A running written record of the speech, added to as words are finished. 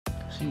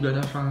You got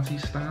that fancy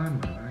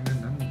stand, man. I ain't got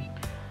nothing.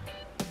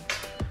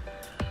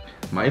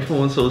 My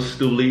phone's so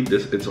stupid,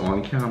 it's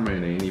on camera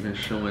and it ain't even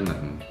showing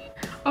nothing.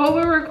 Oh,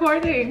 we're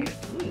recording.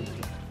 Ooh,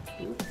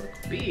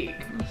 looks big.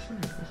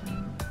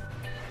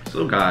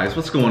 So guys,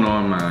 what's going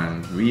on,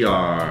 man? We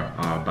are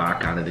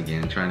back at it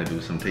again, trying to do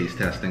some taste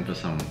testing for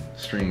some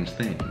strange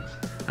things.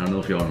 I don't know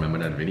if y'all remember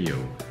that video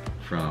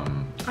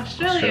from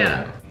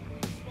Australia.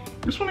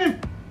 This one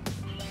in.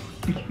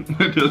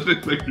 It does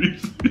look like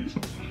these.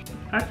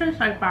 That tastes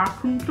like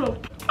bathroom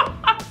soap.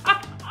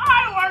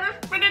 I want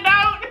to spit it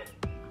out.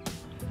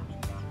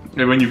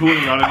 And when you pull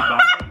it out of the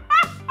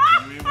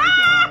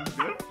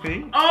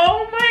bathroom,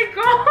 oh my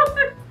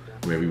god.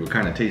 Where we were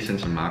kind of tasting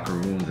some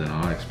macaroons and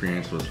our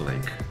experience was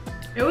like...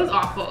 It was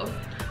awful.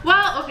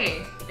 Well,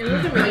 okay, it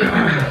wasn't really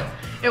awful.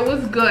 It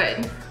was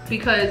good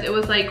because it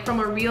was like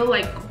from a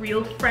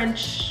real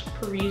French,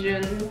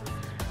 Parisian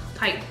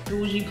type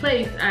bougie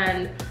place,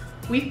 and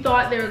we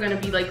thought they were gonna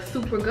be like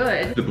super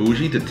good. The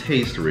bougie to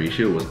taste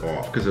ratio was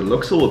off because it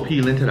looks so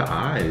appealing to the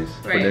eyes,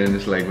 right. But then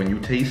it's like when you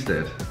taste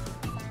it,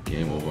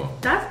 game over.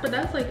 But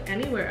that's like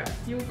anywhere.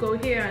 You go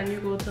here and you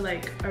go to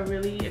like a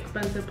really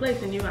expensive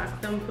place and you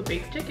ask them for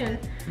baked chicken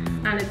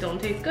and it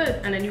don't taste good.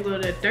 And then you go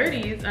to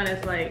 30s and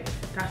it's like,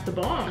 that's the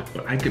bomb.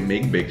 But I can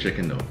make baked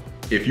chicken though.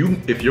 If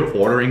you're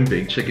ordering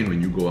baked chicken when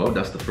you go out,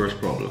 that's the first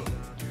problem.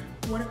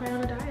 What if I'm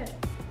on a diet?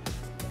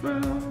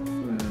 Well,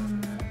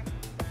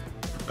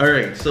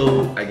 alright,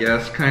 so I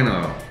guess kind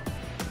of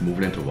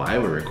moving into why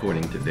we're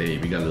recording today,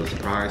 we got a little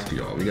surprise for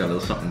y'all. We got a little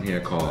something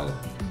here called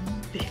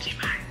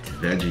Vegemite.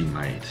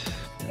 Vegemite.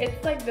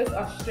 It's like this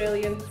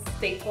Australian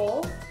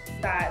staple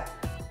that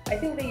I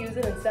think they use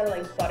it instead of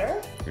like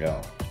butter.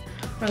 Yeah.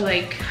 Or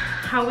like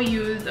how we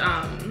use,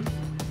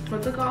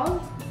 what's it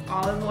called?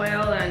 Olive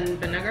oil and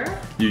vinegar.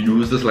 You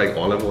use this like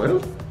olive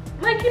oil?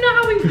 Like, you know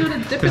how we do to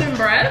dip it in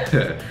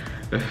bread?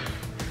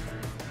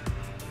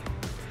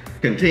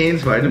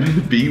 Contains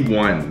vitamin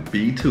B1,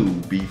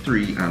 B2,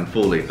 B3, and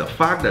folate. The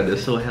fact that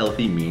it's so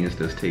healthy means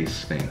this tastes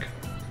stink.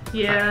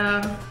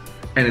 Yeah.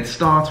 And it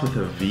starts with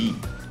a V.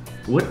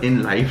 What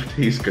in life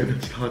tastes good?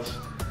 It starts.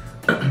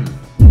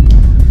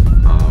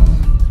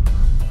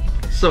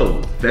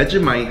 So,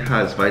 Vegemite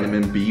has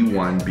vitamin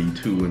B1,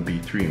 B2, and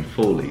B3 and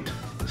folate.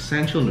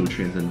 Essential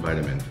nutrients and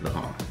vitamins for the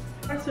heart.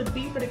 That's a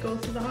D, but it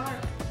goes to the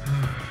heart.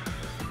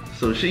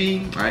 So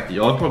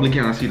y'all probably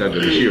can't see that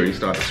good. She already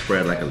started to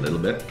spread like a little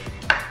bit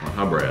on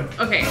her bread.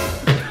 Okay.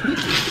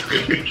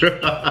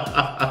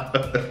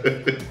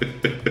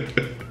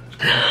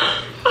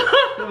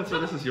 So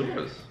this is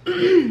yours.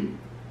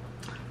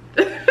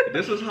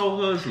 This is how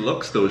hers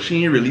looks though.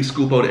 She ain't really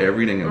scoop out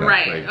everything in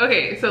that plate.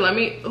 Okay, so let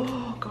me,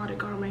 oh god, it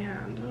got on my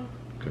hand.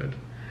 Good.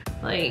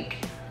 Like.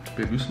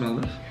 Babe, you smell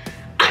this?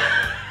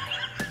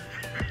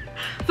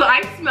 So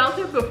I smelled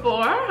it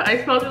before.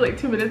 I smelled it like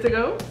 2 minutes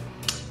ago,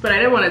 but I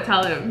didn't want to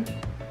tell him.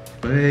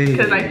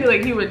 Because I feel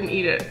like he wouldn't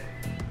eat it.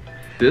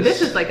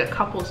 This is like a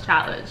couples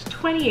challenge.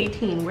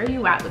 2018, where are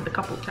you at with the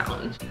couples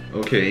challenge?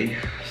 Okay,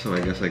 so I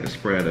guess I can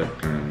spread it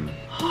and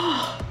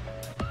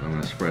I'm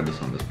gonna spread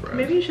this on this bread.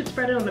 Maybe you should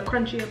spread it on the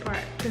crunchier part,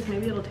 because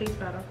maybe it'll taste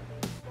better.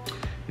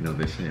 You know,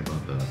 they say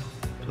about the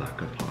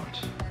blacker part,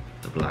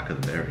 the blacker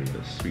the berry,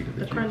 the sweeter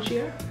the juice.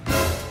 Crunchier?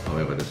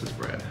 However, this is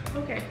bread.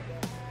 Okay.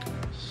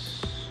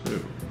 So,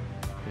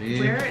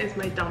 where is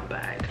my dump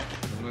bag?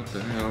 What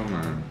the hell,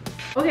 man?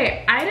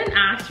 Okay, I didn't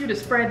ask you to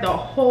spread the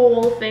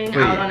whole thing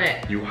out on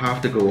it. You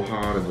have to go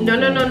hard and go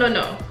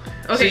No.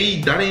 Okay.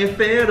 See, that ain't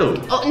fair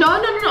though. Oh,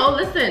 no,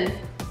 listen.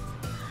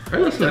 I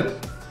listen.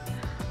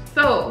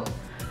 So,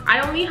 I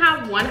only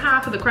have one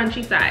half of the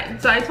crunchy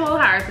side. So I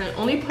told Harrison,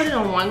 only put it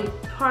on one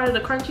part of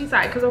the crunchy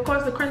side, because of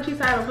course the crunchy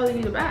side will probably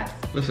be the best.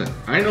 Listen,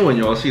 I know when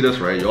y'all see this,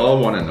 right,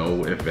 y'all want to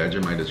know if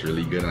Vegemite is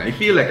really good, and I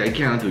feel like I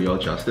can't do y'all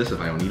justice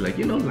if I only like,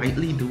 you know,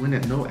 lightly doing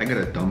it. No, I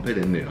gotta dump it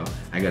in there.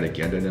 I gotta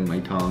get it in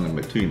my tongue and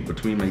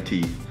between my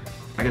teeth.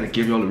 I gotta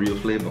give y'all the real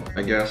flavor.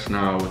 I guess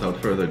now,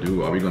 without further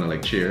ado, are we gonna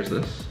like cheers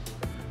this?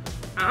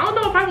 I don't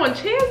know if I want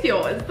to cheers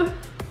yours.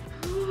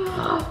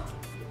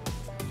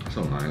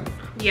 So mine.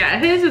 Yeah,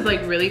 his is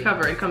like really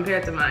covered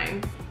compared to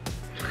mine.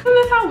 Isn't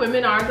this how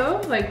women are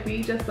though? Like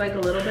we just like a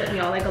little bit and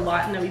y'all like a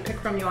lot, and then we pick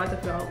from yours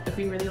if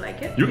we really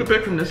like it. You can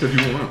pick from this if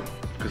you want,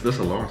 because this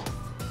is a lot.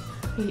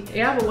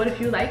 Yeah, but what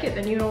if you like it,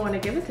 then you don't want to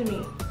give it to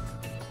me?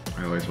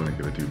 I always want to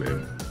give it to you,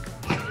 babe.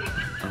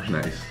 I'm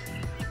nice.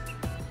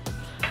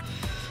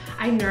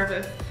 I'm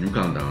nervous. You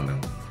calm down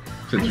then.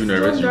 Since you're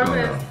nervous, you calm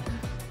down.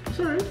 It's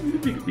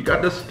alright, we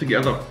got this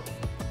together.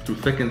 Through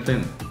thick and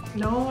thin.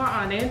 No,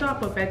 they ain't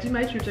talk about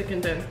Vegemite through thick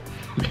and thin.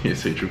 You can't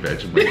say true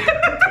Vegemite.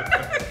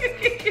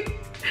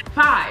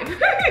 5.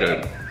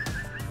 Good.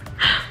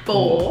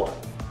 4.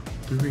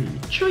 3.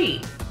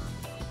 3.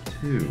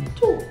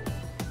 2.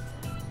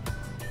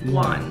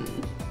 1.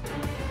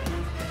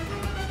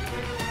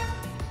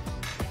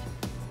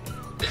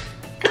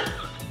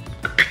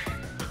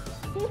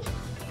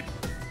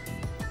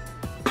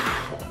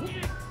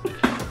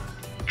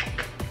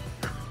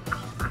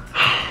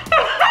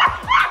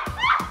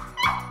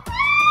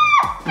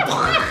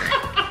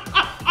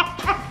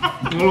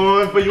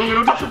 What for you. You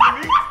don't touch it for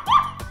me.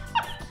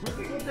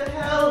 What the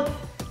hell?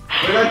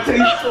 But that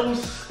tastes so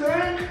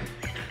stink.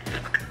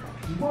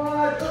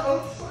 What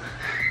else?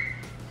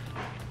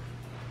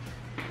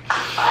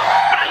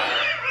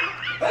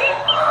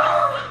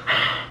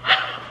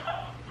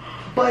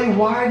 But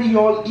why do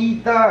y'all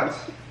eat that?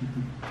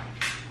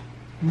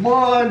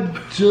 What,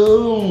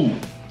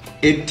 dude?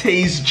 It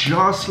tastes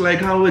just like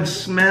how it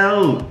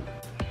smelled.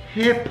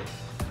 Hip.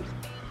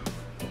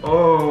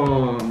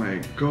 Oh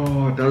my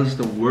god, that is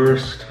the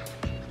worst.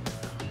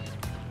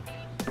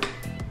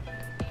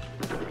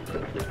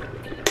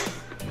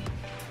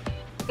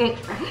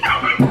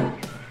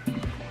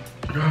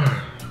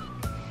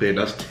 Babe,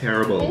 that's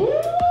terrible.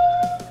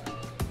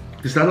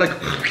 Is that like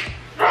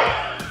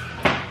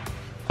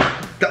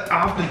the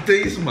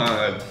aftertaste,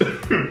 man?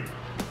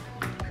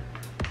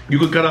 You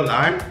could cut a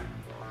lime?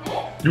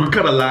 You could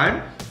cut a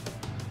lime?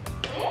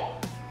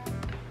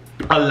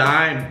 A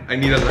lime. I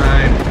need a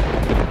lime.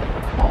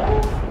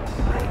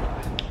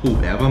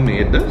 Whoever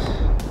made this?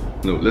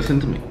 No, listen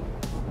to me.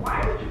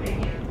 Why would you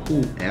make it?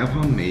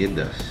 Whoever made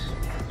this,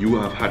 you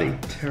have had a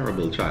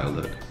terrible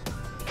childhood.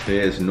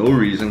 There is no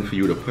reason for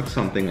you to put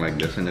something like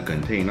this in a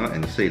container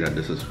and say that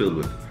this is filled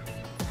with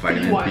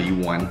vitamin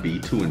B1,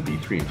 B2, and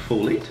B3 and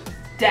folate.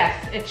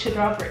 Death. It should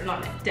have written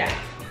on it. Death.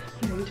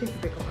 Let me take the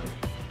bigger one.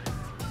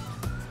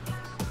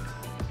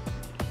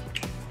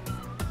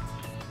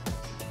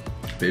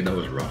 Babe, that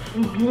was rough.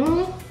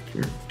 Mm-hmm.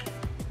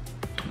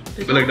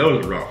 I feel like that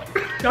was rough.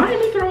 Y'all hear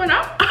me throwing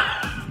up?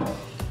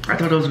 I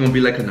thought it was gonna be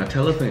like a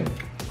Nutella thing.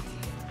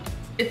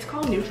 It's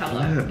called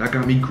Nutella. Yeah, that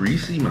got me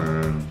greasy,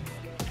 man.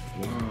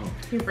 Wow.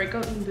 You break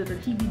out into the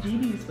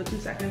heebie-jeebies for 2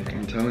 seconds.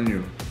 I'm telling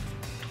you.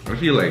 I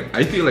feel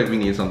like we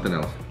need something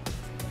else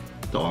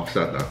to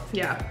offset that.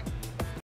 Yeah.